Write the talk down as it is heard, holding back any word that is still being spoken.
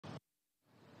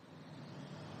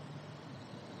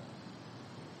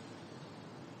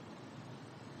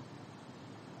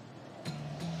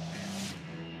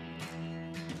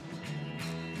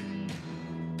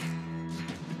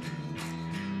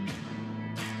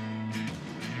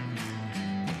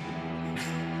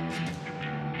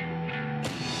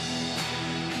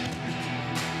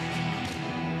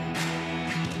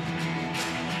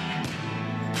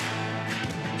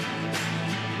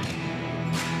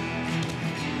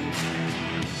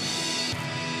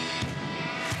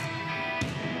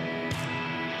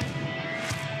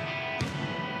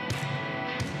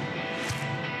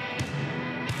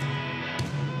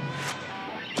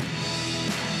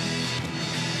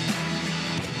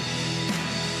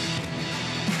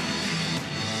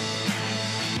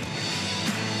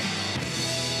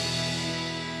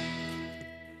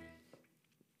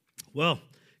Well,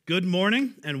 good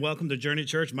morning and welcome to Journey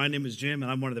Church. My name is Jim and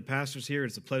I'm one of the pastors here.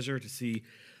 It's a pleasure to see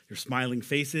your smiling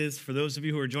faces. For those of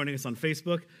you who are joining us on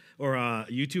Facebook or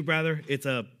YouTube rather, it's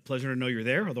a pleasure to know you're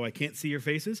there, although I can't see your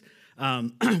faces.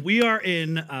 We are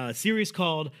in a series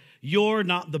called You're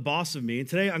Not the Boss of Me. And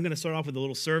today I'm going to start off with a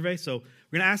little survey. So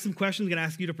we're going to ask some questions. I'm going to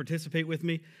ask you to participate with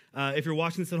me. If you're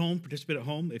watching this at home, participate at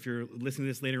home. If you're listening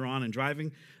to this later on and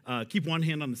driving, keep one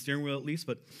hand on the steering wheel at least.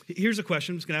 But here's a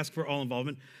question. I'm just going to ask for all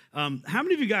involvement. How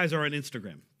many of you guys are on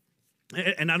Instagram?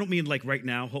 And I don't mean like right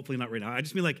now, hopefully not right now. I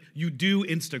just mean like you do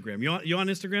Instagram. You on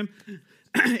Instagram?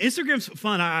 Instagram's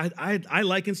fun. I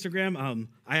like Instagram.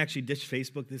 I actually ditched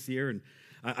Facebook this year, and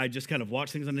I just kind of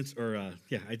watch things on Instagram.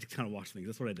 I just kind of watch things.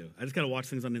 That's what I do. I just kind of watch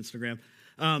things on Instagram.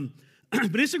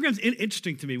 But Instagram's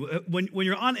interesting to me. When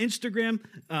you're on Instagram,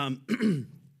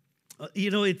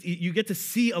 you get to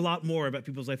see a lot more about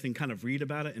people's life than kind of read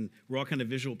about it, and we're all kind of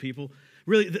visual people.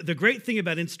 Really, the great thing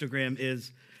about Instagram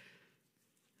is,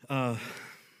 I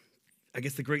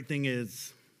guess the great thing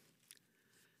is,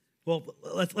 well,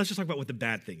 let's just talk about what the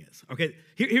bad thing is, okay?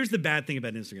 Here's the bad thing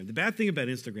about Instagram. The bad thing about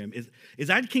Instagram is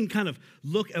I can kind of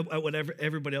look at whatever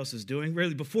everybody else is doing.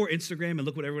 Really, before Instagram and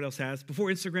look what everyone else has. Before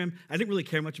Instagram, I didn't really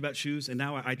care much about shoes, and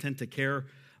now I tend to care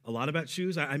a lot about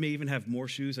shoes. I may even have more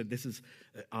shoes. This is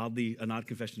oddly an odd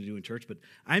confession to do in church, but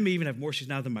I may even have more shoes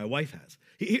now than my wife has.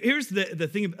 Here's the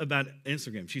thing about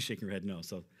Instagram. She's shaking her head no,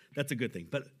 so that's a good thing.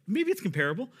 But maybe it's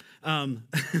comparable. The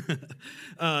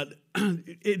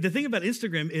thing about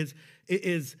Instagram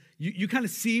is you kind of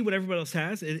see what everybody else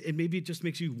has, and maybe it just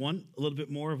makes you want a little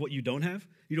bit more of what you don't have.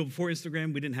 You know, before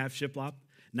Instagram, we didn't have shiplap.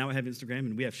 Now I have Instagram,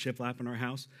 and we have shiplap in our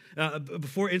house.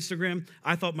 Before Instagram,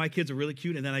 I thought my kids are really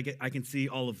cute, and then I can see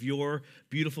all of your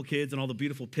beautiful kids and all the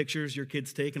beautiful pictures your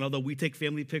kids take. And although we take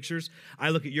family pictures, I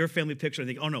look at your family picture and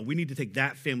think, oh, no, we need to take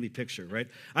that family picture, right?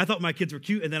 I thought my kids were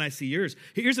cute, and then I see yours.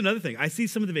 Here's another thing. I see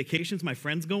some of the vacations my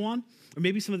friends go on, or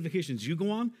maybe some of the vacations you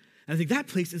go on, and I think that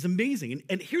place is amazing.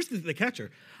 And here's the catcher.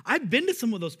 I've been to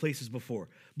some of those places before,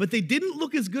 but they didn't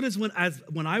look as good as when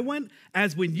I went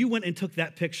as when you went and took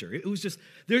that picture. It was just,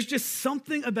 there's just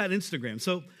something about Instagram.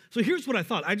 So here's what I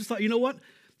thought. I just thought, you know what?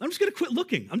 I'm just going to quit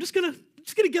looking. I'm just going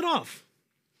to get off.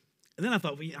 And then I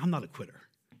thought, well, I'm not a quitter.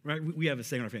 Right? We have a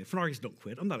saying in our family, Ferraris don't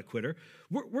quit. I'm not a quitter.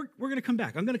 We're going to come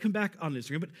back. I'm going to come back on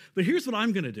Instagram. But here's what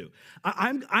I'm going to do.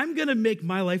 I'm going to make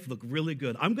my life look really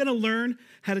good. I'm going to learn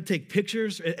how to take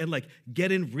pictures and like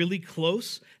get in really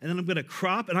close. And then I'm going to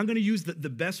crop, and I'm going to use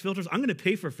the best filters. I'm going to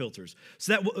pay for filters.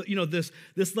 So that, you know, this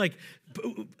like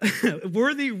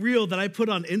worthy reel that I put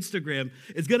on Instagram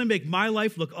is going to make my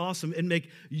life look awesome and make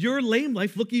your lame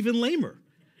life look even lamer.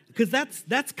 Because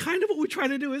that's kind of what we try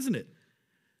to do, isn't it?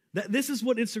 This is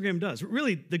what Instagram does.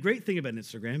 Really, the great thing about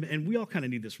Instagram, and we all kind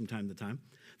of need this from time to time,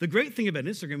 the great thing about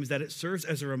Instagram is that it serves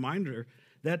as a reminder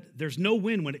that there's no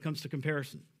win when it comes to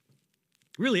comparison.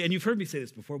 Really, and you've heard me say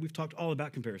this before, we've talked all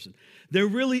about comparison. There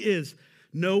really is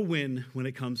no win when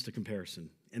it comes to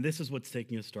comparison. And this is what's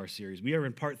taking us to our series. We are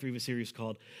in part 3 of a series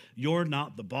called You're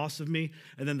Not the Boss of Me.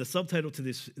 And then the subtitle to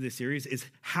this series is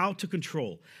How to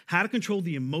Control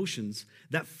the emotions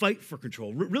that fight for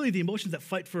control. Really, the emotions that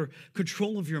fight for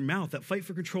control of your mouth, that fight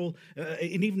for control,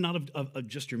 and even not of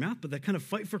just your mouth, but that kind of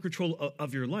fight for control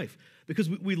of your life. Because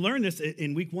we learned this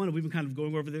in week 1, and we've been kind of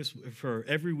going over this for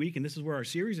every week, and this is where our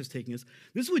series is taking us.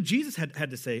 This is what Jesus had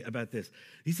to say about this.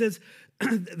 He says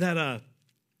that...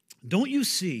 Don't you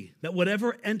see that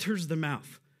whatever enters the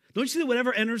mouth, don't you see that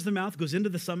whatever enters the mouth goes into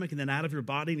the stomach and then out of your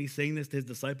body? And he's saying this to his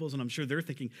disciples, and I'm sure they're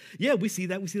thinking, yeah, we see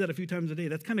that. We see that a few times a day.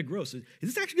 That's kind of gross. Is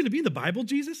this actually going to be in the Bible,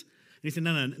 Jesus? And he said,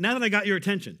 no. Now that I got your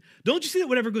attention, don't you see that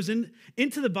whatever goes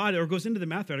into the body or goes into the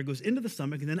mouth, rather, goes into the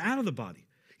stomach and then out of the body?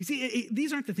 You see,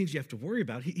 these aren't the things you have to worry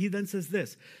about. He then says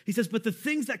this. He says, but the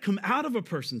things that come out of a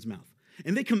person's mouth,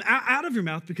 and they come out of your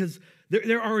mouth because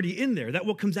they're already in there. That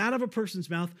what comes out of a person's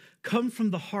mouth come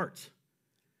from the heart.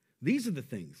 These are the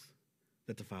things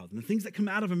that defile them. The things that come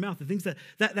out of a mouth, the things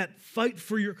that fight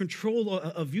for your control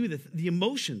of you, the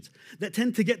emotions that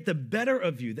tend to get the better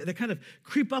of you, that kind of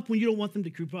creep up when you don't want them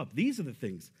to creep up. These are the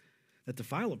things that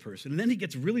defile a person. And then he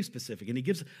gets really specific, and he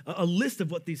gives a list of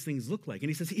what these things look like.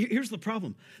 And he says, here's the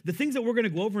problem. The things that we're going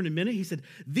to go over in a minute, he said,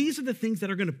 these are the things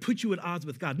that are going to put you at odds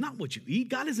with God, not what you eat.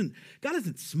 God isn't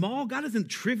small. God isn't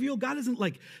trivial. God isn't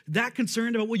like that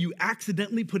concerned about what you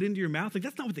accidentally put into your mouth. Like,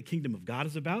 that's not what the kingdom of God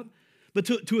is about. But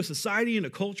to a society and a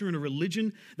culture and a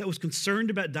religion that was concerned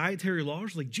about dietary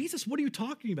laws, like, Jesus, what are you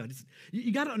talking about?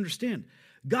 You got to understand,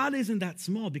 God isn't that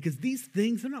small, because these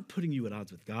things, they're not putting you at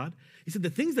odds with God. He said the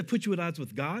things that put you at odds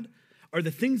with God are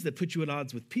the things that put you at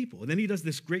odds with people. And then he does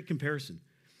this great comparison.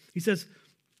 He says,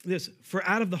 this, for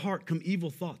out of the heart come evil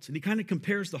thoughts. And he kind of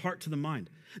compares the heart to the mind.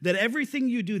 That everything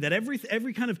you do, that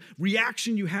every kind of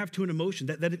reaction you have to an emotion,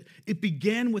 that it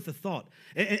began with a thought.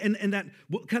 And that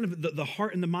what kind of the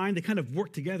heart and the mind, they kind of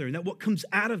work together. And that what comes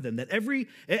out of them, that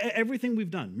everything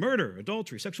we've done, murder,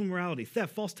 adultery, sexual immorality,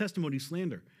 theft, false testimony,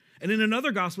 slander. And in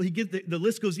another gospel, he gives the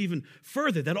list goes even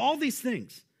further, that all these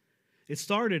things, it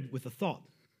started with a thought.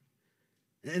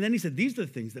 And then he said, these are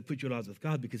the things that put you at odds with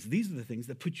God, because these are the things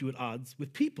that put you at odds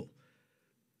with people.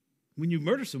 When you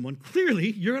murder someone,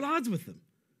 clearly you're at odds with them.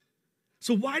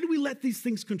 So why do we let these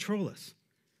things control us?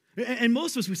 And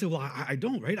most of us, we say, well, I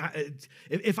don't, right?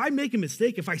 If I make a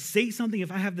mistake, if I say something,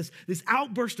 if I have this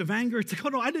outburst of anger, it's like, oh,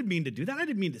 no, I didn't mean to do that. I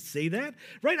didn't mean to say that,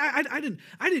 right? I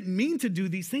didn't mean to do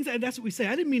these things. That's what we say.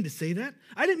 I didn't mean to say that.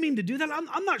 I didn't mean to do that.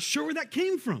 I'm not sure where that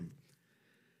came from.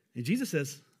 And Jesus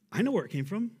says, I know where it came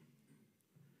from.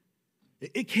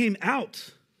 It came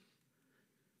out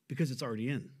because it's already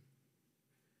in.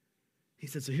 He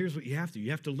said, so here's what you have to do.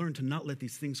 You have to learn to not let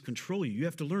these things control you. You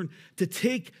have to learn to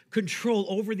take control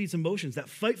over these emotions that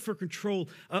fight for control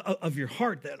of your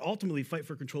heart, that ultimately fight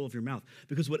for control of your mouth.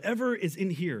 Because whatever is in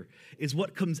here is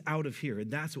what comes out of here,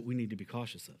 and that's what we need to be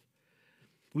cautious of.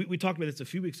 We talked about this a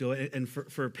few weeks ago, and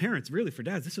for parents, really for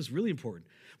dads, this is really important.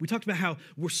 We talked about how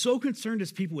we're so concerned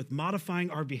as people with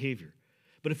modifying our behavior.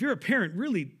 But if you're a parent,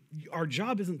 really, our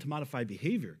job isn't to modify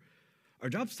behavior. Our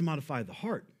job is to modify the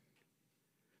heart.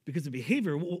 Because the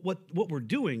behavior, what we're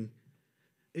doing,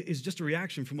 is just a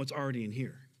reaction from what's already in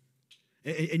here.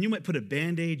 And you might put a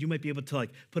Band-Aid, you might be able to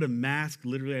put a mask,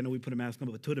 literally, I know we put a mask on,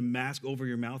 but put a mask over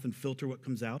your mouth and filter what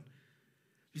comes out.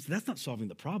 You say, that's not solving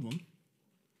the problem.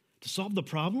 To solve the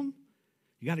problem,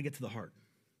 you got to get to the heart.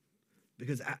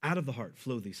 Because out of the heart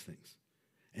flow these things.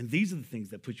 And these are the things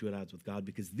that put you at odds with God,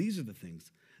 because these are the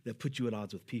things that put you at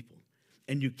odds with people.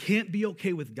 And you can't be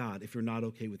okay with God if you're not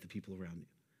okay with the people around you.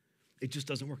 It just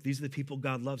doesn't work. These are the people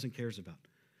God loves and cares about.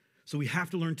 So we have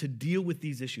to learn to deal with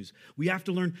these issues. We have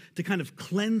to learn to kind of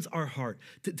cleanse our heart,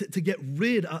 to get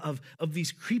rid of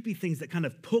these creepy things that kind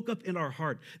of poke up in our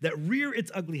heart, that rear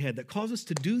its ugly head, that cause us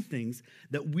to do things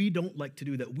that we don't like to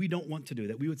do, that we don't want to do,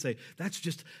 that we would say, that's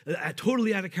just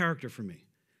totally out of character for me.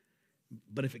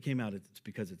 But if it came out, it's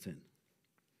because it's in.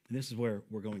 And this is where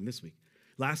we're going this week.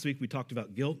 Last week, we talked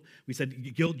about guilt. We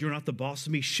said, guilt, you're not the boss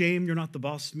of me. Shame, you're not the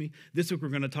boss of me. This week, we're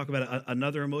going to talk about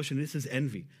another emotion. This is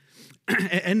envy.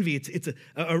 Envy, it's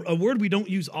a word we don't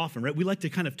use often, right? We like to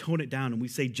kind of tone it down, and we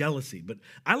say jealousy. But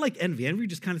I like envy. Envy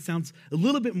just kind of sounds a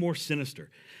little bit more sinister.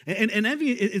 And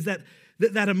envy is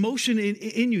that emotion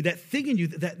in you, that thing in you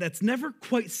that's never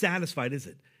quite satisfied, is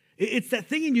it? It's that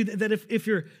thing in you that if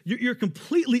you're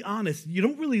completely honest, you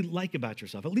don't really like about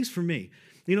yourself, at least for me.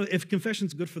 You know, if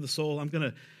confession's good for the soul, I'm going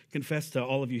to confess to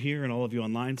all of you here and all of you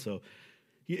online. So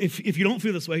if you don't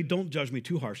feel this way, don't judge me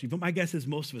too harshly. But my guess is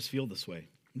most of us feel this way.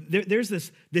 There's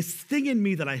this thing in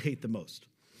me that I hate the most.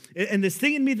 And this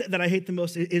thing in me that I hate the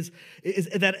most is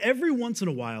that every once in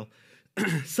a while,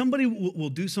 somebody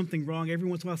will do something wrong. Every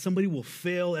once in a while, somebody will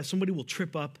fail, somebody will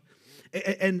trip up.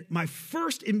 And my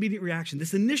first immediate reaction,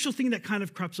 this initial thing that kind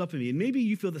of crops up in me, and maybe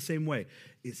you feel the same way,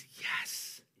 is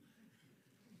yes.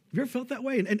 Have you ever felt that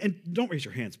way? And don't raise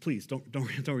your hands, please. Don't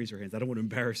raise your hands. I don't want to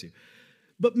embarrass you.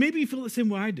 But maybe you feel the same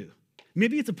way I do.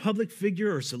 Maybe it's a public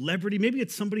figure or a celebrity. Maybe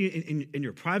it's somebody in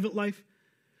your private life.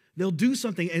 They'll do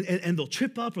something and they'll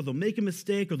trip up, or they'll make a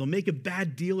mistake, or they'll make a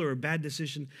bad deal or a bad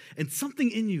decision. And something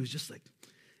in you is just like,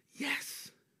 yes.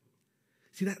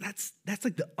 See, that's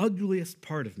like the ugliest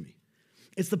part of me.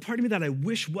 It's the part of me that I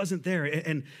wish wasn't there.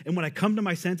 And when I come to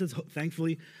my senses,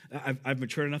 thankfully, I've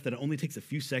matured enough that it only takes a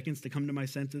few seconds to come to my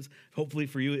senses. Hopefully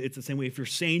for you, it's the same way. If you're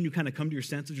sane, you kind of come to your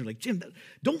senses. You're like, Jim,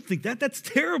 don't think that. That's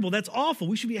terrible. That's awful.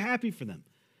 We should be happy for them.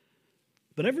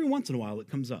 But every once in a while, it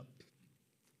comes up.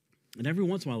 And every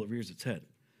once in a while, it rears its head.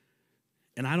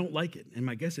 And I don't like it. And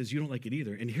my guess is you don't like it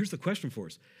either. And here's the question for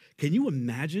us. Can you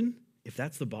imagine if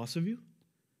that's the boss of you?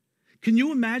 Can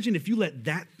you imagine if you let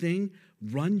that thing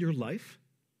run your life?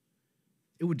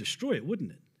 It would destroy it, wouldn't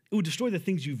it? It would destroy the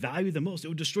things you value the most. It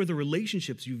would destroy the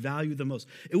relationships you value the most.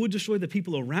 It would destroy the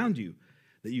people around you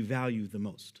that you value the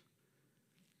most.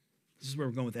 This is where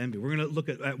we're going with envy. We're going to look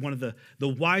at one of the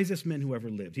wisest men who ever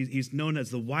lived. He's known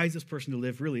as the wisest person to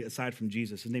live, really, aside from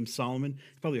Jesus. His name's Solomon.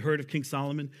 You've probably heard of King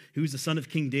Solomon. He was the son of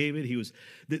King David. He was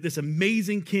this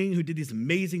amazing king who did these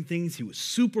amazing things. He was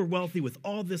super wealthy with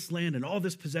all this land and all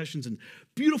this possessions and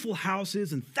beautiful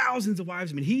houses and thousands of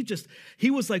wives. I mean, he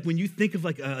was like, when you think of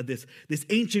like this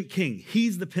ancient king,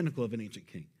 he's the pinnacle of an ancient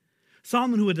king.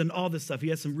 Solomon, who had done all this stuff, he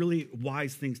has some really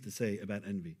wise things to say about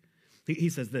envy. He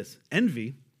says this: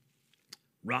 envy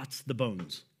rots the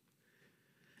bones.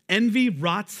 Envy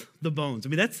rots the bones. I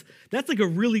mean, that's like a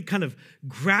really kind of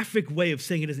graphic way of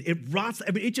saying it. It rots.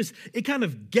 I mean, it kind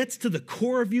of gets to the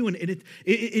core of you, and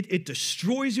it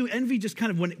destroys you. Envy just kind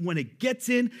of, when it gets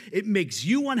in, it makes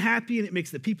you unhappy, and it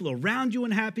makes the people around you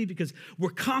unhappy, because we're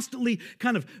constantly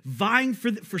kind of vying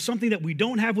for something that we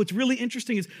don't have. What's really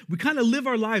interesting is we kind of live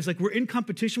our lives like we're in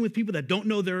competition with people that don't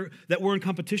know that we're in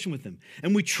competition with them.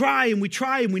 And we try, and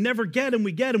we never get, and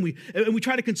we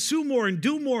try to consume more and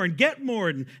do more and get more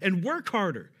and work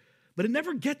harder. But it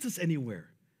never gets us anywhere.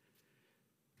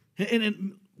 And it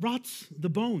rots the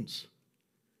bones.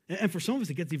 And for some of us,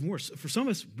 it gets even worse. For some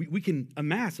of us, we can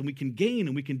amass and we can gain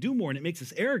and we can do more, and it makes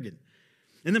us arrogant.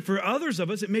 And then for others of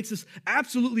us, it makes us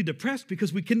absolutely depressed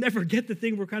because we can never get the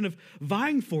thing we're kind of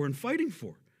vying for and fighting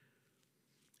for.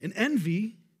 And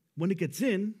envy, when it gets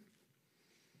in,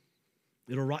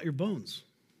 it'll rot your bones.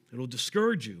 It'll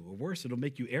discourage you, or worse, it'll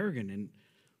make you arrogant, and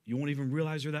you won't even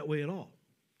realize you're that way at all.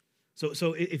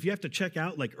 So if you have to check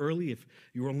out like early, if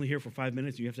you were only here for 5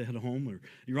 minutes, you have to head home, or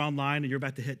you're online and you're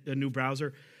about to hit a new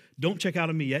browser, don't check out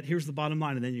on me yet. Here's the bottom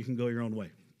line, and then you can go your own way.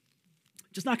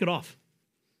 Just knock it off,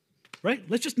 right?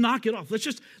 Let's just knock it off. Let's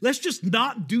just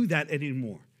not do that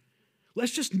anymore.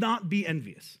 Let's just not be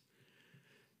envious.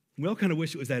 We all kind of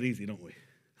wish it was that easy, don't we?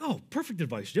 Oh, perfect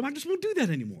advice, Jim. I just won't do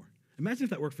that anymore. Imagine if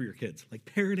that worked for your kids. Like,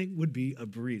 parenting would be a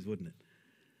breeze, wouldn't it?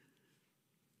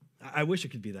 I wish it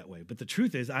could be that way. But the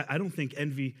truth is, I don't think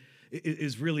envy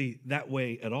is really that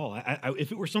way at all.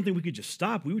 If it were something we could just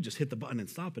stop, we would just hit the button and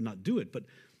stop and not do it. But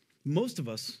most of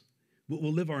us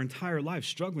will live our entire lives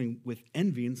struggling with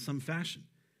envy in some fashion.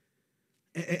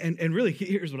 And really,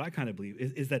 here's what I kind of believe,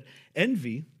 is that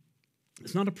envy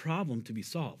is not a problem to be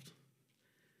solved.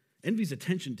 Envy is a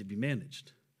tension to be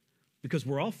managed, because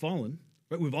we're all fallen.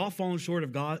 Right? We've all fallen short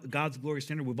of God's glory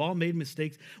standard. We've all made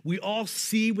mistakes. We all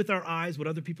see with our eyes what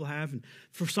other people have. And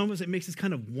for some of us, it makes us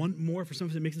kind of want more. For some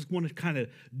of us, it makes us want to kind of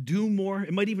do more.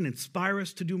 It might even inspire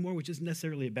us to do more, which isn't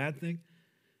necessarily a bad thing.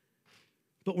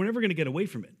 But we're never going to get away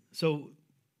from it. So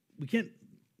we can't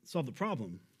solve the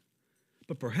problem,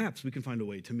 but perhaps we can find a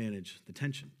way to manage the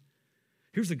tension.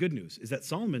 Here's the good news, is that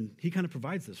Solomon, he kind of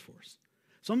provides this for us.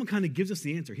 Solomon kind of gives us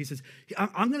the answer. He says,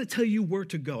 I'm going to tell you where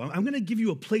to go. I'm going to give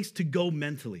you a place to go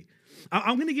mentally.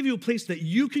 I'm going to give you a place that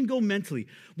you can go mentally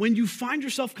when you find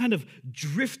yourself kind of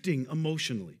drifting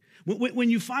emotionally. When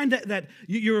you find that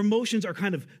your emotions are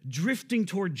kind of drifting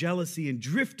toward jealousy and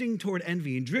drifting toward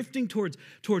envy and drifting towards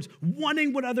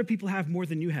wanting what other people have more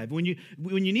than you have. When you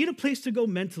need a place to go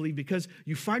mentally because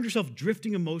you find yourself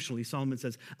drifting emotionally, Solomon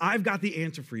says, I've got the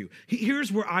answer for you.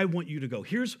 Here's where I want you to go.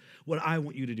 Here's what I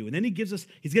want you to do. And then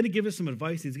he's going to give us some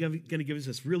advice. He's going to give us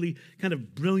this really kind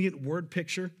of brilliant word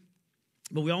picture.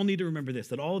 But we all need to remember this,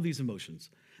 that all of these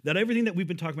emotions, that everything that we've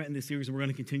been talking about in this series and we're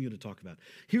going to continue to talk about,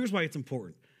 here's why it's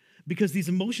important. Because these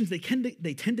emotions, they tend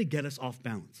to get us off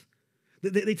balance.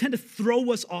 They tend to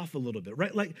throw us off a little bit,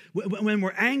 right? Like when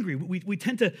we're angry, we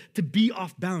tend to be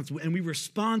off balance, and we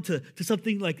respond to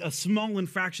something like a small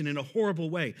infraction in a horrible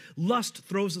way. Lust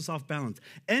throws us off balance.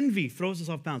 Envy throws us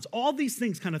off balance. All these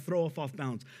things kind of throw us off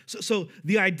balance. So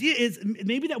the idea is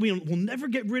maybe that we'll never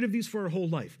get rid of these for our whole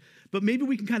life, but maybe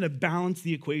we can kind of balance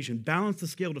the equation, balance the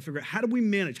scale to figure out how do we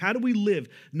manage, how do we live,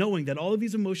 knowing that all of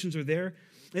these emotions are there,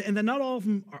 and that not all of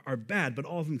them are bad, but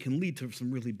all of them can lead to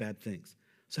some really bad things.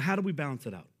 So how do we balance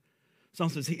it out?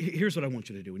 Solomon says, here's what I want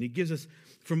you to do. And he gives us,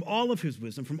 from all of his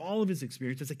wisdom, from all of his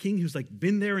experience, as a king who's like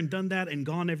been there and done that and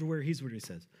gone everywhere, here's what he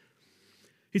says.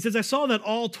 He says, I saw that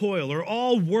all toil or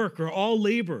all work or all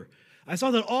labor, I saw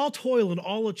that all toil and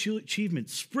all achievement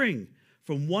spring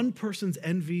from one person's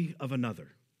envy of another.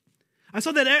 I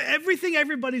saw that everything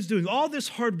everybody's doing, all this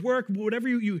hard work, whatever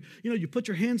you put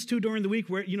your hands to during the week,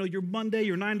 where your Monday,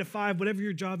 your 9 to 5, whatever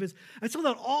your job is. I saw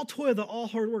that all toil, that all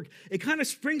hard work. It kind of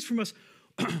springs from us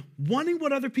wanting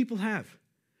what other people have,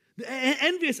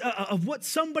 envious of what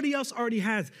somebody else already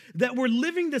has, that we're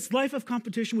living this life of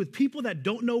competition with people that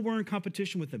don't know we're in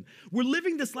competition with them. We're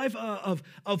living this life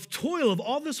of toil, of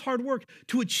all this hard work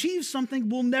to achieve something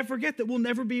we'll never get, that we'll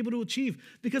never be able to achieve,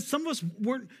 because some of us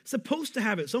weren't supposed to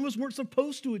have it. Some of us weren't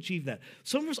supposed to achieve that.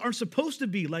 Some of us aren't supposed to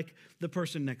be like the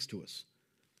person next to us.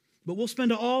 But we'll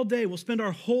spend all day, we'll spend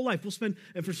our whole life,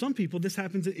 and for some people, this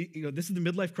happens, this is the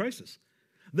midlife crisis.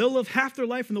 They'll live half their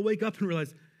life and they'll wake up and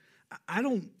realize, I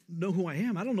don't know who I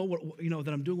am. I don't know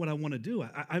that I'm doing what I want to do.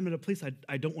 I'm in a place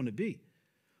I don't want to be.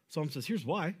 Solomon says, here's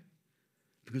why.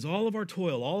 Because all of our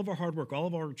toil, all of our hard work, all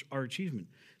of our achievement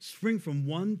spring from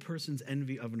one person's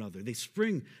envy of another. They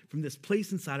spring from this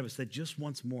place inside of us that just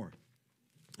wants more,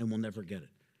 and we'll never get it.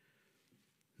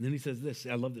 And then he says this,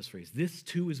 I love this phrase, this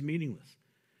too is meaningless.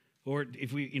 Or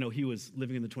if he was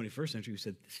living in the 21st century, he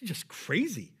said, this is just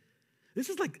crazy. This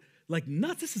is like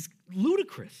nuts. This is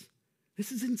ludicrous.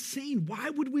 This is insane. Why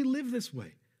would we live this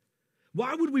way?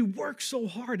 Why would we work so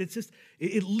hard? It's just,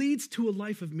 it leads to a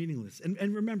life of meaninglessness.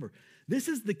 And remember, this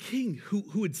is the king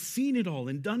who had seen it all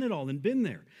and done it all and been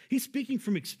there. He's speaking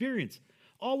from experience.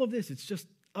 All of this, it's just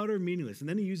utter meaningless. And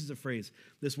then he uses a phrase,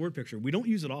 this word picture. We don't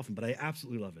use it often, but I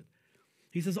absolutely love it.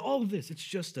 He says, all of this, it's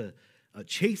just a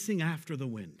chasing after the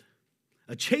wind.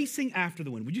 A chasing after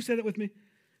the wind. Would you say that with me?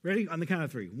 Ready? On the count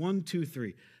of 3. 1, 2,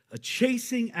 3. A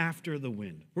chasing after the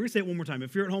wind. We're going to say it one more time.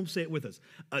 If you're at home, say it with us.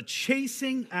 A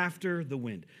chasing after the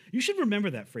wind. You should remember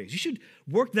that phrase. You should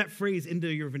work that phrase into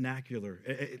your vernacular.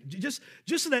 Just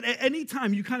so that any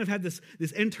time you kind of have this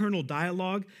internal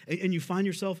dialogue and you find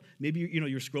yourself, maybe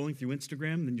you're scrolling through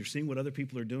Instagram and you're seeing what other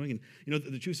people are doing. And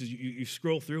the truth is you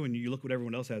scroll through and you look what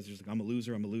everyone else has. You're just like, I'm a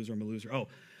loser, I'm a loser, I'm a loser. Oh,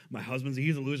 my husband's,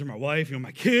 he's a loser. My wife,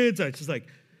 my kids. It's just like...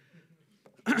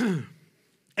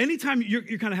 Anytime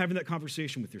you're kind of having that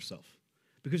conversation with yourself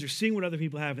because you're seeing what other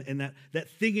people have and that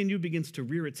thing in you begins to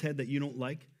rear its head that you don't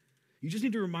like, you just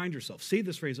need to remind yourself, say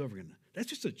this phrase over again. That's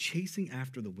just a chasing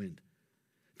after the wind.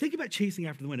 Think about chasing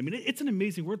after the wind. I mean, it's an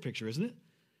amazing word picture, isn't it?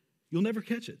 You'll never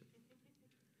catch it.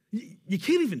 You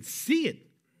can't even see it,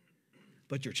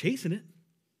 but you're chasing it.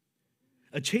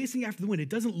 A chasing after the wind, it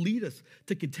doesn't lead us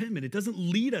to contentment. It doesn't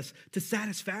lead us to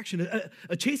satisfaction.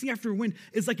 A chasing after the wind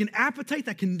is like an appetite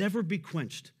that can never be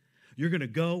quenched. You're going to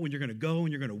go and you're going to go and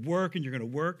you're going to work and you're going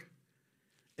to work,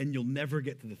 and you'll never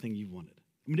get to the thing you wanted.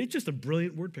 I mean, it's just a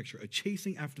brilliant word picture, a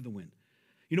chasing after the wind.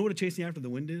 You know what a chasing after the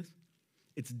wind is?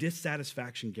 It's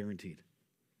dissatisfaction guaranteed.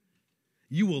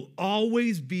 You will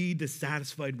always be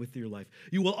dissatisfied with your life.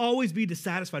 You will always be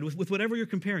dissatisfied with whatever you're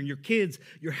comparing, your kids,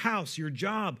 your house, your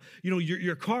job,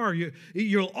 your car.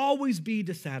 You'll always be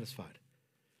dissatisfied.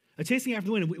 A chasing after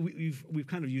the wind, we've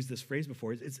kind of used this phrase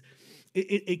before.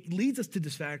 It leads us to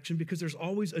distraction because there's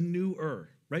always a newer,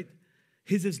 right?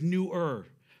 His is newer.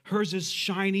 Hers is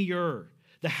shinier.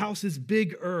 The house is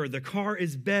bigger. The car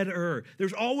is better.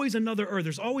 There's always another.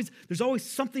 There's always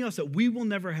something else that we will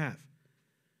never have.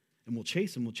 And we'll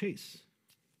chase,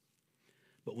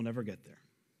 but we'll never get there.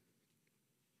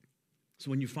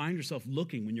 So when you find yourself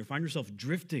looking, when you find yourself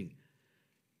drifting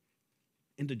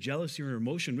into jealousy or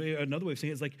emotion, another way of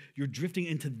saying it is like you're drifting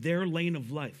into their lane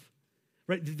of life,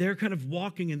 right? They're kind of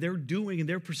walking and they're doing and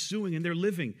they're pursuing and they're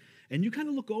living. And you kind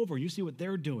of look over and you see what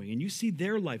they're doing and you see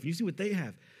their life and you see what they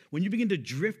have. When you begin to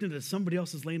drift into somebody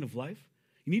else's lane of life,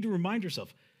 you need to remind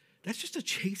yourself, that's just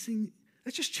chasing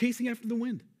after the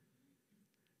wind.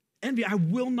 Envy, I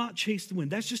will not chase the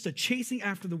wind. That's just a chasing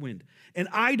after the wind. And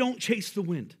I don't chase the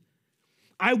wind.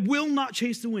 I will not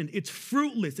chase the wind. It's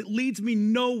fruitless. It leads me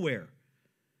nowhere.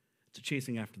 It's a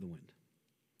chasing after the wind.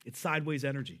 It's sideways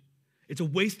energy. It's a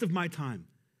waste of my time.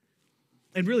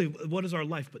 And really, what is our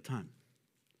life but time?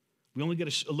 We only get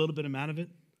a little bit amount of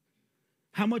it.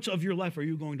 How much of your life are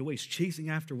you going to waste chasing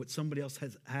after what somebody else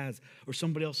has or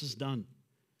somebody else has done?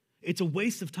 It's a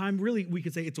waste of time. Really, we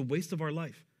could say it's a waste of our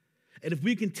life. And if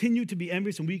we continue to be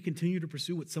envious and we continue to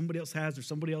pursue what somebody else has or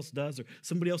somebody else does or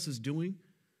somebody else is doing,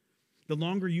 the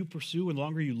longer you pursue and the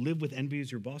longer you live with envy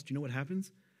as your boss, do you know what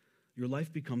happens? Your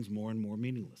life becomes more and more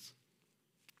meaningless.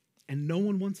 And no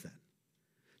one wants that.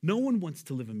 No one wants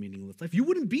to live a meaningless life. You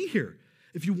wouldn't be here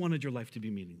if you wanted your life to be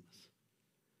meaningless.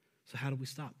 So how do we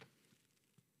stop?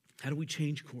 How do we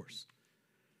change course?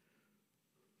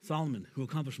 Solomon, who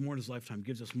accomplished more in his lifetime,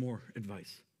 gives us more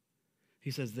advice.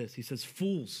 He says this, he says,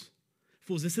 fools,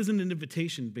 this isn't an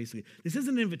invitation, basically. This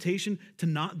isn't an invitation to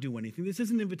not do anything. This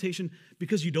isn't an invitation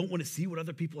because you don't want to see what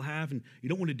other people have and you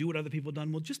don't want to do what other people have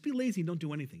done. Well, just be lazy and don't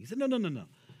do anything. He said, no.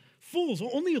 Fools,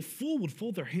 only a fool would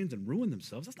fold their hands and ruin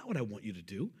themselves. That's not what I want you to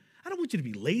do. I don't want you to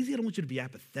be lazy. I don't want you to be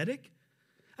apathetic.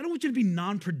 I don't want you to be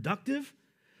non-productive.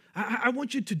 I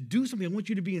want you to do something. I want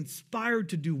you to be inspired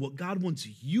to do what God wants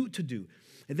you to do.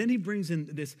 And then he brings in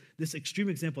this extreme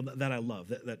example that I love,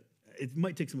 that it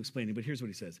might take some explaining, but here's what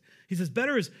he says. He says,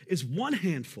 better is one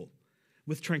handful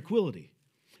with tranquility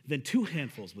than 2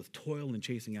 handfuls with toil and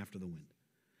chasing after the wind.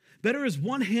 Better is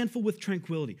one handful with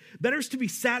tranquility. Better is to be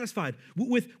satisfied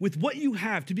with what you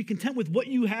have, to be content with what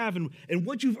you have and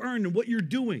what you've earned and what you're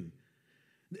doing,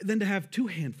 than to have 2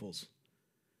 handfuls.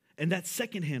 And that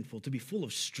second handful to be full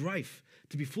of strife,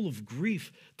 to be full of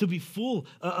grief, to be full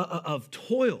of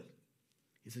toil.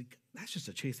 He's like, that's just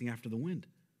a chasing after the wind.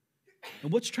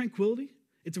 And what's tranquility?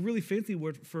 It's a really fancy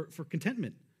word for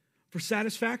contentment, for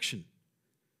satisfaction.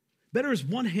 Better is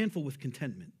one handful with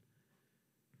contentment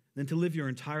than to live your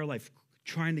entire life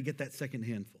trying to get that second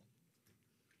handful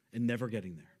and never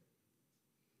getting there.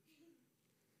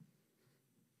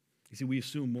 You see, we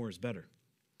assume more is better.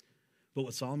 But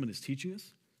what Solomon is teaching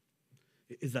us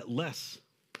is that less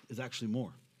is actually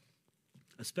more,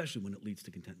 especially when it leads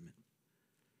to contentment.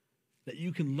 That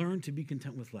you can learn to be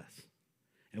content with less.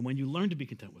 And when you learn to be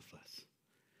content with less,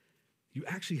 you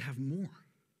actually have more.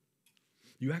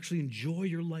 You actually enjoy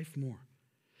your life more.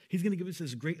 He's going to give us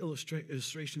this great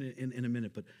illustration in a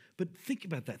minute, but think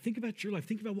about that. Think about your life.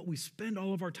 Think about what we spend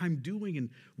all of our time doing and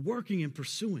working and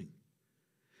pursuing.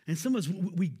 And some of us,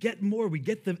 we get more. We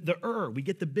get we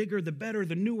get the bigger, the better,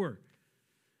 the newer.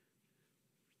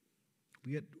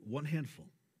 We get one handful,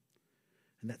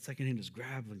 and that second hand is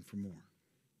grabbing for more.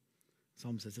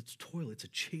 Psalm says it's toil, it's a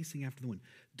chasing after the wind.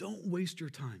 Don't waste your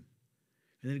time.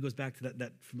 And then it goes back to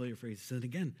that familiar phrase. He says,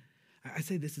 again, I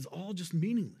say this is all just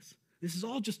meaningless. This is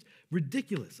all just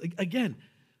ridiculous. Again,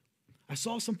 I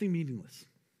saw something meaningless.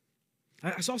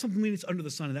 I saw something meaningless under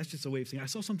the sun, and that's just a way of saying I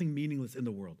saw something meaningless in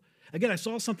the world. Again, I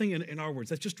saw something in our words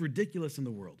that's just ridiculous in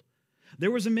the world.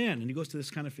 There was a man, and he goes to this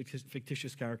kind of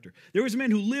fictitious character. There was a man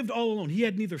who lived all alone. He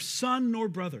had neither son nor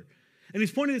brother. And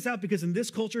he's pointing this out because in this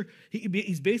culture,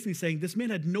 he's basically saying this man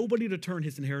had nobody to turn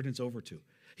his inheritance over to.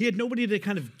 He had nobody to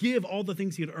kind of give all the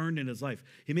things he had earned in his life.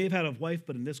 He may have had a wife,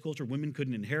 but in this culture, women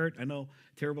couldn't inherit. I know,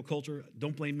 terrible culture.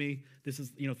 Don't blame me. This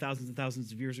is, thousands and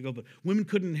thousands of years ago, but women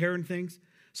couldn't inherit things.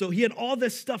 So he had all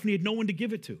this stuff and he had no one to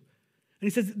give it to. And he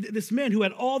says, this man who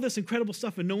had all this incredible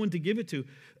stuff and no one to give it to,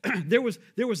 there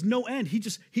was no end.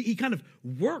 He kind of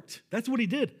worked. That's what he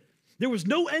did. There was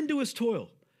no end to his toil.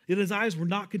 Yet his eyes were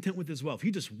not content with his wealth.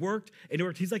 He just worked and he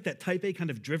worked. He's like that type A kind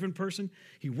of driven person.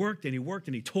 He worked and he worked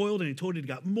and he toiled and he toiled and he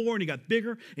got more and he got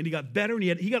bigger and he got better and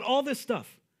he got all this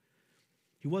stuff.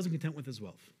 He wasn't content with his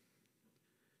wealth.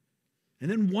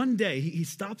 And then one day he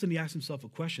stops and he asks himself a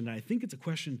question. And I think it's a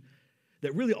question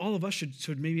that really all of us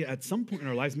should maybe at some point in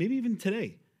our lives, maybe even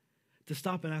today, to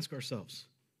stop and ask ourselves.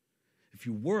 If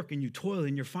you work and you toil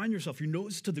and you find yourself, you're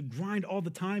nose to the grind all the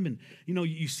time and,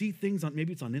 you see things on,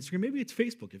 maybe it's on Instagram, maybe it's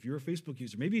Facebook if you're a Facebook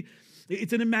user, maybe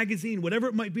it's in a magazine, whatever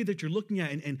it might be that you're looking at,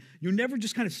 and you're never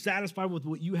just kind of satisfied with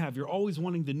what you have. You're always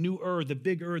wanting the newer, the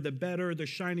bigger, the better, the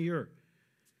shinier.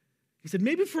 He said,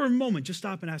 maybe for a moment, just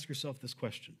stop and ask yourself this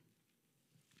question.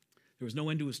 There was no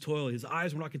end to his toil. His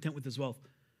eyes were not content with his wealth.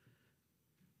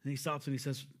 And he stops and he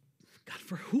says, God,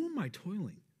 for whom am I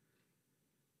toiling?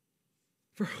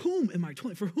 For whom am I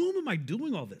toiling? For whom am I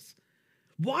doing all this?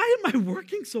 Why am I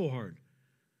working so hard?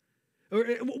 Or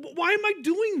why am I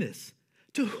doing this?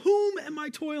 To whom am I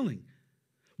toiling?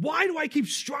 Why do I keep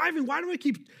striving? Why do I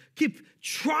keep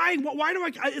trying? Why do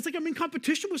it's like I'm in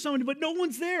competition with somebody, but no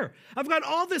one's there. I've got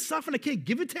all this stuff and I can't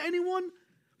give it to anyone.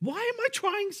 Why am I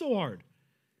trying so hard?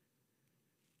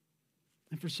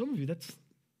 And for some of you, that's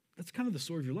kind of the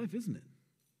story of your life, isn't it?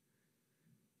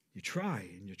 You try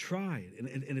and you try,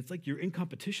 and it's like you're in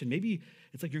competition. Maybe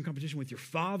it's like you're in competition with your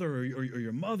father or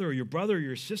your mother or your brother or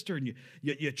your sister, and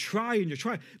you try and you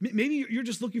try. Maybe you're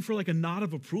just looking for like a nod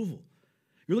of approval.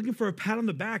 You're looking for a pat on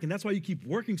the back, and that's why you keep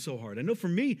working so hard. I know for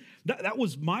me, that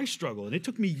was my struggle, and it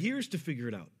took me years to figure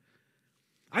it out.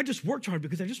 I just worked hard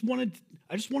because I just wanted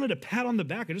a pat on the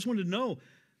back. I just wanted to know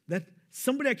that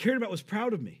somebody I cared about was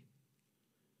proud of me.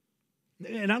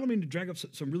 And I don't mean to drag up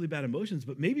some really bad emotions,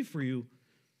 but maybe for you,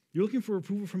 you're looking for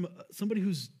approval from somebody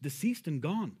who's deceased and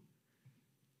gone.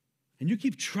 And you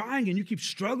keep trying and you keep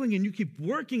struggling and you keep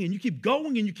working and you keep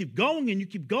going and you keep going and you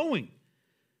keep going.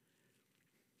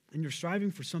 And you're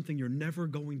striving for something you're never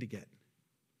going to get.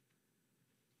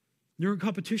 You're in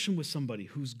competition with somebody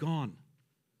who's gone.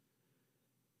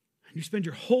 And you spend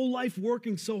your whole life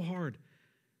working so hard.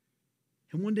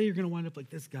 And one day you're going to wind up like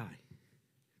this guy,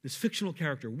 this fictional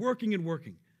character, working and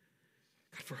working.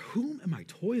 God, for whom am I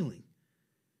toiling?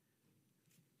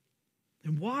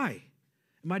 And why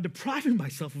am I depriving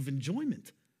myself of enjoyment?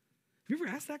 Have you ever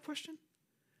asked that question?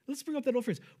 Let's bring up that old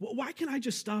phrase. Why can't I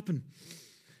just stop and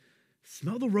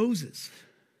smell the roses?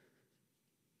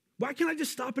 Why can't I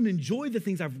just stop and enjoy the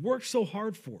things I've worked so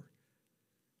hard for?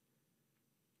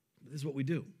 This is what we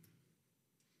do.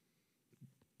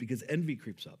 Because envy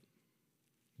creeps up.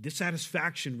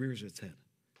 Dissatisfaction rears its head.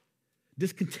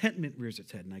 Discontentment rears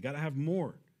its head. And I got to have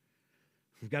more.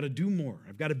 I've got to do more.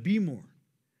 I've got to be more.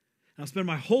 And I'll spend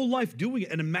my whole life doing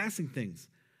it and amassing things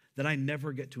that I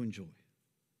never get to enjoy.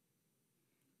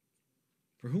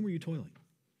 For whom are you toiling?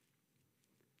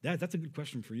 That's a good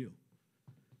question for you.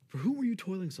 For whom are you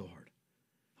toiling so hard?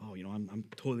 Oh, I'm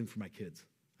toiling for my kids.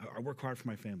 I work hard for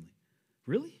my family.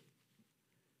 Really?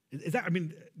 Is that,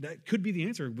 that could be the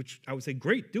answer, which I would say,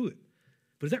 great, do it.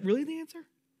 But is that really the answer?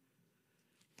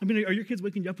 Are your kids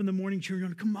waking you up in the morning cheering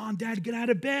on, come on, Dad, get out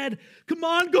of bed. Come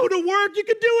on, go to work. You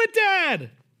can do it,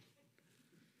 Dad.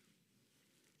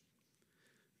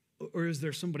 Or is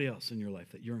there somebody else in your life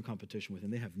that you're in competition with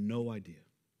and they have no idea?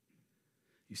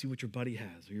 You see what your buddy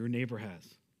has or your neighbor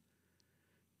has.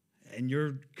 And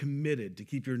you're committed to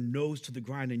keep your nose to the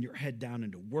grind and your head down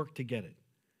and to work to get it.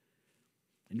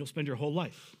 And you'll spend your whole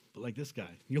life, but like this guy,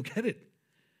 you'll get it.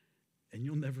 And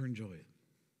you'll never enjoy it.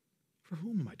 For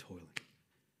whom am I toiling?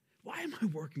 Why am I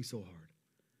working so hard?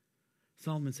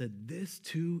 Solomon said, this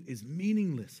too is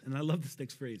meaningless. And I love this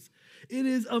next phrase. It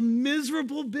is a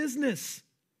miserable business.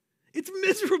 It's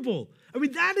miserable. I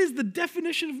mean, that is the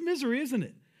definition of misery, isn't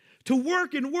it? To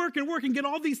work and work and work and get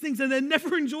all these things and then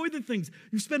never enjoy the things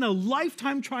you spend a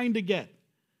lifetime trying to get.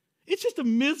 It's just a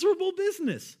miserable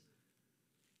business.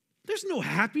 There's no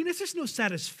happiness. There's no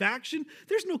satisfaction.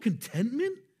 There's no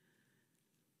contentment.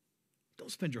 Don't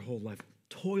spend your whole life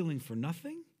toiling for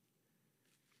nothing.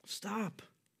 Stop.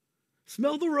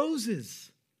 Smell the roses.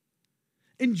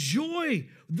 Enjoy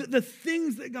the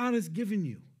things that God has given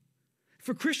you.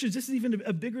 For Christians, this is even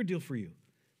a bigger deal for you.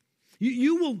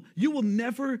 You will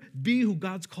never be who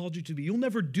God's called you to be. You'll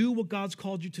never do what God's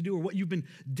called you to do or what you've been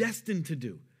destined to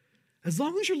do. As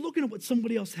long as you're looking at what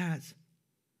somebody else has.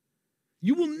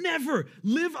 You will never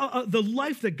live the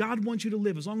life that God wants you to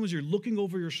live as long as you're looking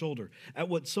over your shoulder at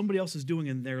what somebody else is doing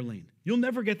in their lane. You'll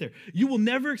never get there. You will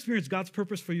never experience God's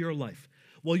purpose for your life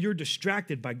while you're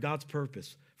distracted by God's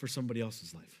purpose for somebody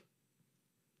else's life.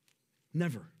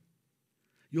 Never.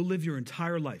 You'll live your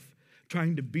entire life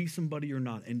trying to be somebody you're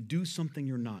not and do something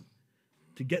you're not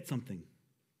to get something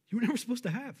you were never supposed to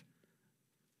have.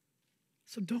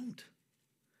 So don't,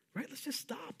 right? Let's just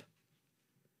stop.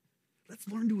 Let's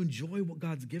learn to enjoy what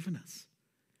God's given us.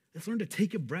 Let's learn to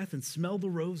take a breath and smell the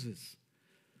roses.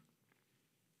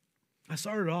 I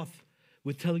started off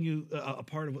with telling you a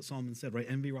part of what Solomon said, right?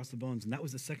 Envy rots the bones, and that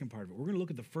was the second part of it. We're going to look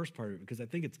at the first part of it because I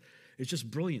think it's just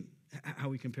brilliant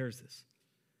how he compares this.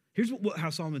 Here's how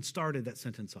Solomon started that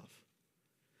sentence off.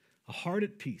 A heart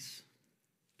at peace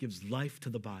gives life to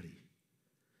the body,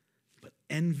 but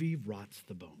envy rots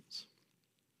the bones.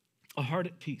 A heart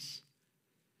at peace.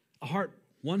 A heart,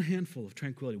 one handful of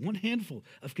tranquility, one handful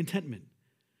of contentment.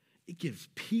 It gives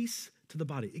peace to the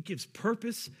body. It gives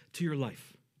purpose to your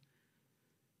life.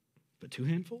 But two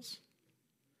handfuls?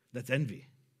 That's envy.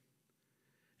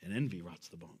 And envy rots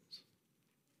the bones.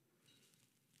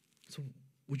 So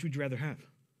which would you rather have?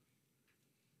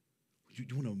 Do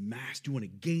you want to amass? Do you want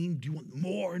to gain? Do you want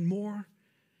more and more?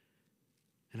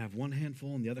 And have one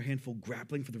handful and the other handful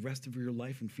grappling for the rest of your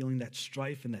life and feeling that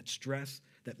strife and that stress,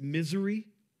 that misery?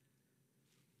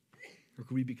 Or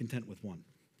could we be content with one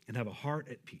and have a heart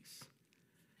at peace?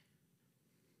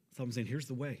 So I'm saying, here's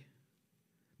the way.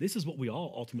 This is what we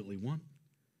all ultimately want.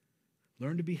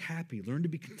 Learn to be happy. Learn to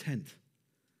be content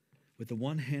with the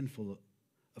one handful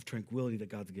of tranquility that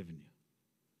God's given you.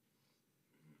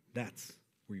 That's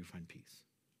where you find peace.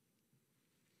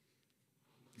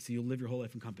 You see, you'll live your whole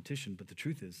life in competition, but the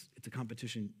truth is, it's a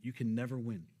competition you can never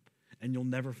win, and you'll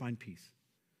never find peace.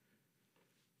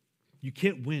 You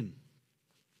can't win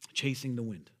chasing the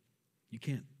wind. You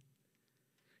can't.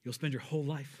 You'll spend your whole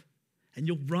life, and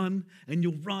you'll run, and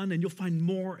you'll run, and you'll find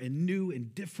more and new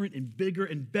and different and bigger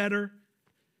and better,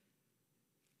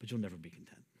 but you'll never be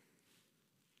content.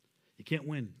 You can't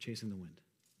win chasing the wind.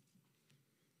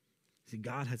 See,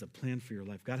 God has a plan for your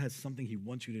life. God has something he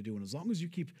wants you to do. And as long as you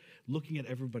keep looking at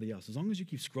everybody else, as long as you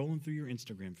keep scrolling through your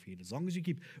Instagram feed, as long as you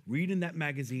keep reading that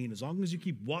magazine, as long as you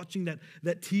keep watching that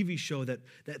TV show that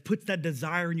puts that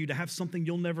desire in you to have something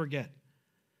you'll never get,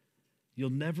 you'll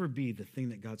never be the thing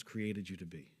that God's created you to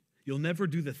be. You'll never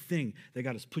do the thing that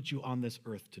God has put you on this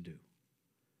earth to do.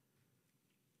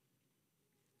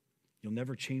 You'll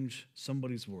never change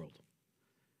somebody's world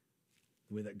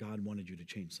the way that God wanted you to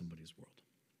change somebody's world.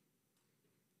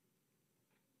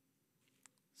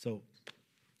 So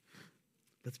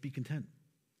let's be content.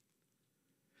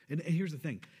 And here's the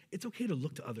thing. It's okay to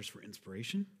look to others for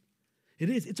inspiration. It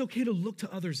is. It's okay to look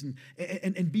to others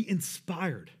and be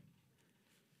inspired.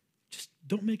 Just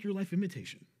don't make your life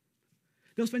imitation.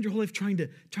 Don't spend your whole life trying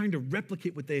to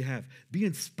replicate what they have. Be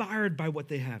inspired by what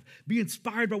they have. Be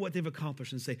inspired by what they've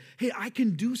accomplished and say, hey, I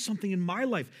can do something in my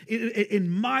life, in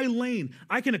my lane.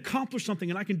 I can accomplish something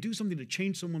and I can do something to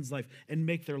change someone's life and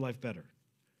make their life better.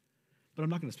 But I'm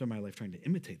not going to spend my life trying to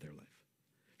imitate their life.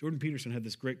 Jordan Peterson had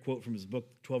this great quote from his book,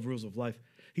 12 Rules of Life.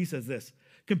 He says this,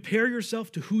 compare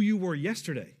yourself to who you were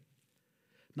yesterday,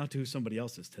 not to who somebody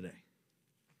else is today.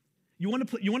 You want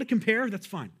to compare? That's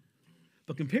fine.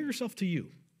 But compare yourself to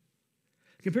you.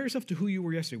 Compare yourself to who you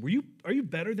were yesterday. Are you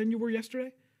better than you were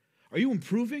yesterday? Are you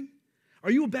improving?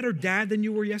 Are you a better dad than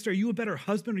you were yesterday? Are you a better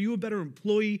husband? Are you a better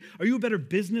employee? Are you a better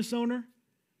business owner?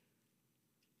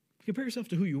 Compare yourself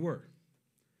to who you were,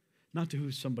 not to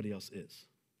who somebody else is.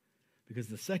 Because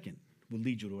the second will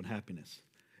lead you to unhappiness.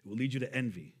 It will lead you to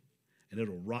envy, and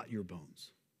it'll rot your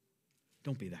bones.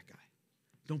 Don't be that guy.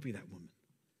 Don't be that woman.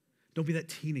 Don't be that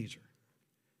teenager.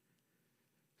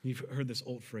 You've heard this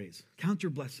old phrase, count your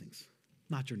blessings,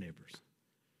 not your neighbors.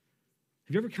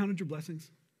 Have you ever counted your blessings?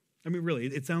 I mean, really,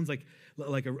 it sounds like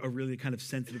a really kind of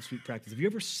sensitive, sweet practice. Have you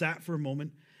ever sat for a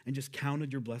moment and just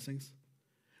counted your blessings?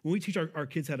 When we teach our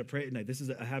kids how to pray at night, this is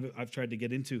a habit I've tried to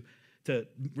get into to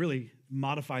really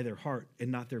modify their heart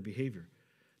and not their behavior.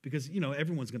 Because,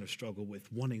 everyone's going to struggle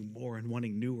with wanting more and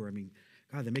wanting newer. I mean,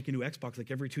 God, they make a new Xbox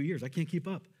like every 2 years. I can't keep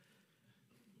up.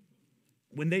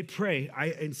 When they pray,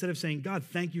 instead of saying, God,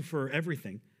 thank you for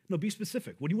everything, no, be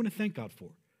specific. What do you want to thank God for?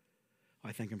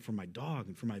 I thank him for my dog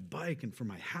and for my bike and for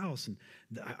my house. And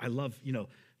I love,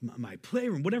 my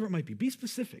playroom, whatever it might be. Be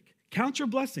specific. Count your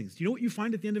blessings. Do you know what you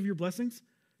find at the end of your blessings?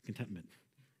 Contentment.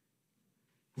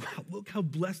 Wow, look how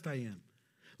blessed I am.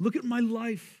 Look at my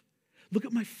life. Look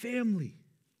at my family.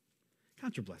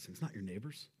 Count your blessings, not your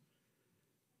neighbors.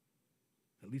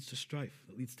 That leads to strife.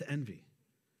 That leads to envy.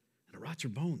 And it rots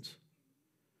your bones.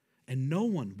 And no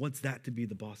one wants that to be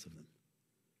the boss of them.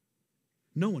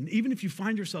 No one. Even if you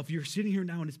find yourself, you're sitting here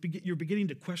now and you're beginning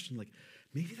to question, like,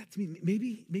 maybe that's me.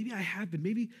 Maybe I have been.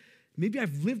 Maybe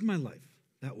I've lived my life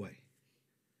that way.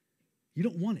 You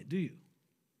don't want it, do you?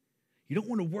 You don't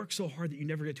want to work so hard that you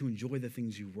never get to enjoy the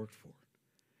things you worked for.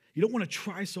 You don't want to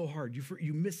try so hard.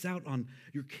 You miss out on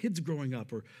your kids growing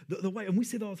up or the way, and we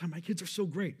say that all the time, my kids are so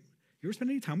great. You ever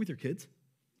spend any time with your kids?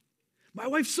 My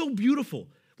wife's so beautiful.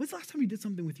 When's the last time you did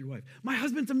something with your wife? My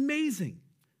husband's amazing.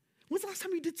 When's the last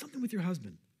time you did something with your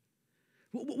husband?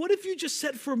 What if you just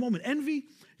said for a moment, envy,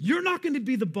 you're not going to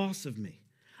be the boss of me.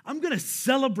 I'm going to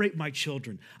celebrate my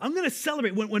children. I'm going to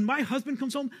celebrate. When my husband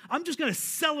comes home, I'm just going to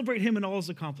celebrate him and all his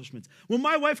accomplishments. When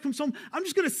my wife comes home, I'm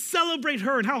just going to celebrate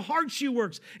her and how hard she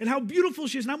works and how beautiful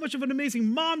she is and how much of an amazing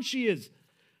mom she is.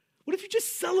 What if you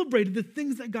just celebrated the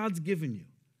things that God's given you?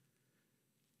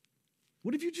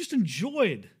 What if you just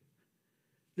enjoyed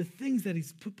the things that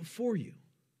he's put before you?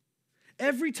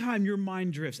 Every time your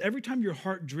mind drifts, every time your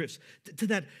heart drifts to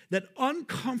that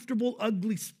uncomfortable,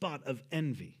 ugly spot of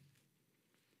envy,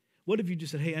 what if you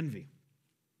just said, hey, envy,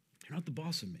 you're not the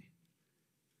boss of me.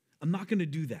 I'm not going to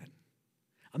do that.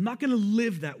 I'm not going to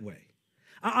live that way.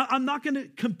 I'm not going to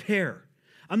compare.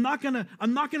 I'm not going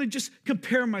to just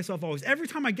compare myself always. Every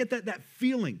time I get that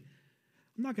feeling,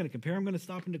 I'm not going to compare. I'm going to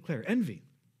stop and declare, envy,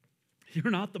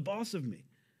 you're not the boss of me.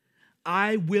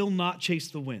 I will not chase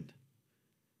the wind.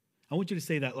 I want you to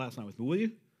say that last night with me, will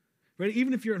you? Ready?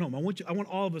 Even if you're at home, I want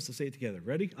all of us to say it together.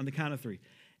 Ready? On the count of 3.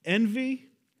 Envy,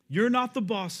 you're not the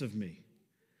boss of me.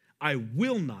 I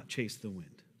will not chase the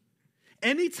wind.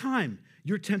 Anytime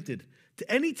you're tempted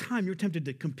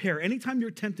to compare, anytime you're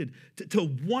tempted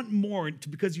to want more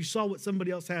because you saw what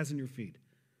somebody else has in your feed,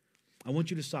 I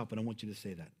want you to stop and I want you to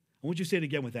say that. I want you to say it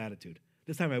again with attitude.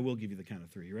 This time I will give you the count of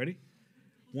 3. You ready?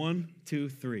 1, 2,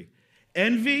 3.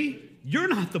 Envy, you're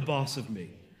not the boss of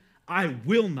me. I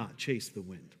will not chase the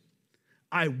wind.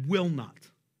 I will not.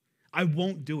 I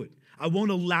won't do it. I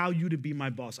won't allow you to be my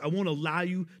boss. I won't allow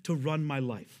you to run my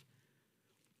life.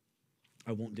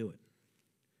 I won't do it.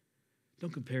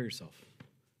 Don't compare yourself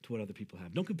to what other people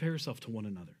have. Don't compare yourself to one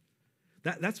another.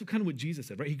 That's kind of what Jesus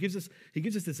said, right? He gives us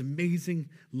this amazing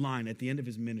line at the end of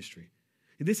his ministry.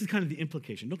 And this is kind of the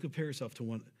implication. Don't compare yourself to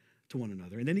one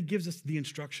another. And then he gives us the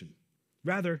instruction.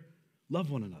 Rather, love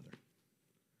one another.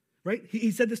 Right? He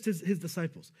said this to his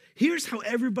disciples. Here's how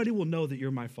everybody will know that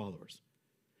you're my followers.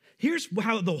 Here's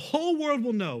how the whole world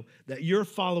will know that you're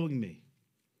following me.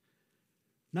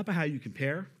 Not by how you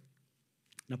compare,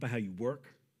 not by how you work,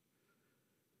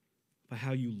 by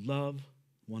how you love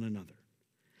one another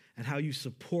and how you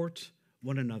support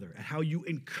one another and how you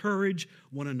encourage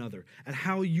one another and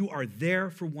how you are there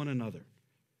for one another.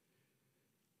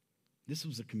 This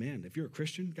was a command. If you're a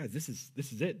Christian, guys, this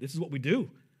is it. This is what we do.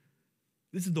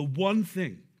 This is the one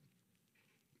thing.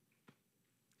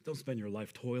 Don't spend your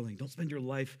life toiling. Don't spend your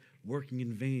life working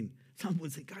in vain. Some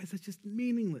would say, guys, that's just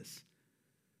meaningless.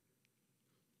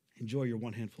 Enjoy your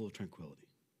one handful of tranquility.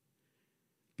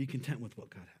 Be content with what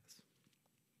God has.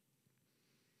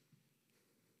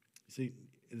 See,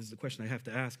 this is a question I have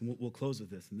to ask, and we'll close with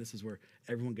this, and this is where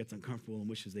everyone gets uncomfortable and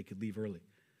wishes they could leave early.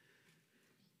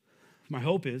 My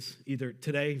hope is either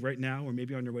today, right now, or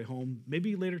maybe on your way home,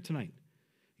 maybe later tonight,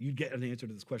 you get an answer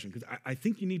to this question, because I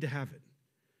think you need to have it.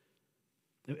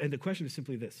 And the question is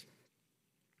simply this.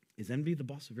 Is envy the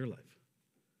boss of your life?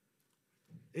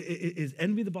 Is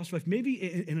envy the boss of life? Maybe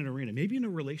in an arena, maybe in a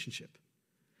relationship.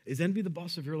 Is envy the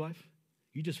boss of your life?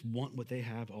 You just want what they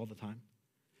have all the time?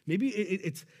 Maybe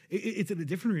it's in a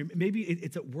different arena. Maybe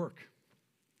it's at work.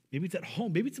 Maybe it's at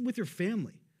home. Maybe it's with your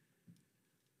family.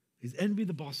 Is envy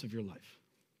the boss of your life?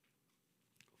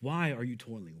 Why are you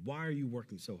toiling? Why are you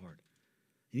working so hard?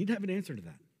 You need to have an answer to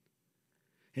that.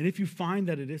 And if you find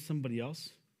that it is somebody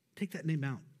else, take that name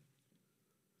out.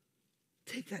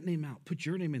 Take that name out. Put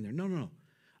your name in there. No.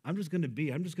 I'm just going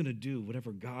to do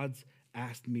whatever God's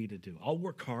asked me to do. I'll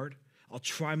work hard. I'll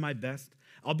try my best.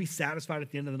 I'll be satisfied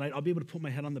at the end of the night. I'll be able to put my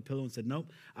head on the pillow and say,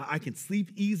 nope, I can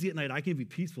sleep easy at night. I can be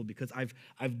peaceful because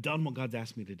I've done what God's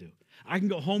asked me to do. I can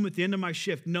go home at the end of my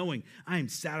shift knowing I am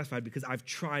satisfied because I've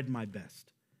tried my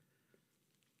best.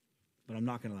 But I'm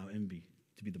not going to allow envy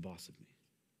to be the boss of me.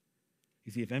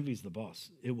 You see, if envy is the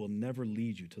boss, it will never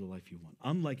lead you to the life you want.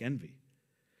 Unlike envy,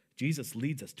 Jesus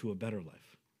leads us to a better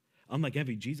life. Unlike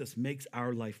envy, Jesus makes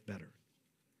our life better.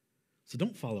 So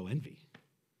don't follow envy.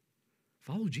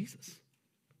 Follow Jesus.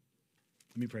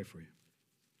 Let me pray for you.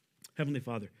 Heavenly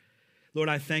Father, Lord,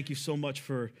 I thank you so much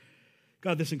for,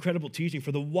 God, this incredible teaching,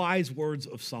 for the wise words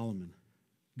of Solomon.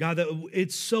 God, that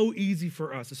it's so easy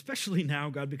for us, especially now,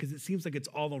 God, because it seems like it's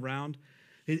all around.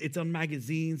 It's on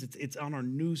magazines. It's on our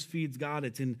news feeds, God.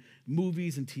 It's in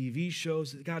movies and TV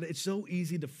shows. God, it's so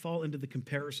easy to fall into the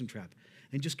comparison trap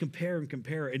and just compare and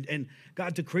compare. And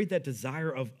God, to create that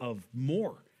desire of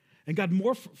more. And God,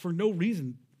 more for no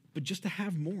reason, but just to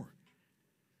have more.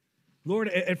 Lord,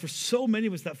 and for so many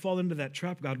of us that fall into that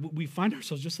trap, God, we find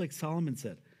ourselves just like Solomon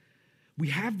said. We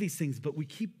have these things, but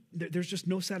there's just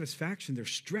no satisfaction.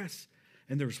 There's stress,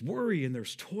 and there's worry, and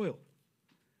there's toil.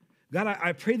 God,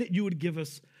 I pray that you would give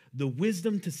us the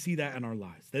wisdom to see that in our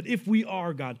lives. That if we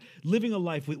are, God, living a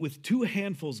life with two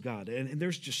handfuls, God, and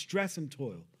there's just stress and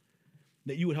toil,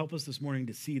 that you would help us this morning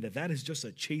to see that is just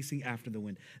a chasing after the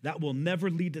wind. That will never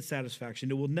lead to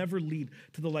satisfaction. It will never lead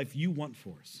to the life you want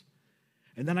for us.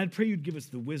 And then I'd pray you'd give us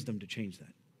the wisdom to change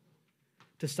that.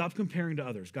 To stop comparing to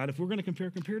others. God, if we're going to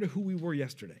compare to who we were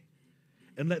yesterday.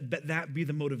 And let that be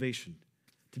the motivation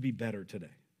to be better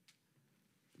today.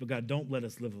 But God, don't let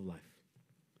us live a life.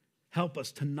 Help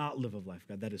us to not live a life,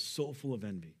 God, that is so full of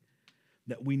envy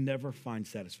that we never find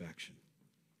satisfaction,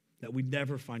 that we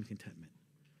never find contentment,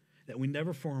 that we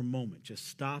never for a moment just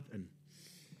stop and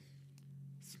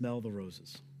smell the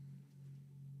roses.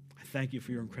 I thank you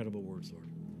for your incredible words, Lord.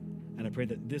 And I pray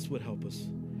that this would help us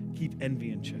keep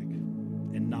envy in check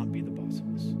and not be the boss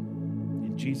of us.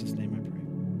 In Jesus' name I pray.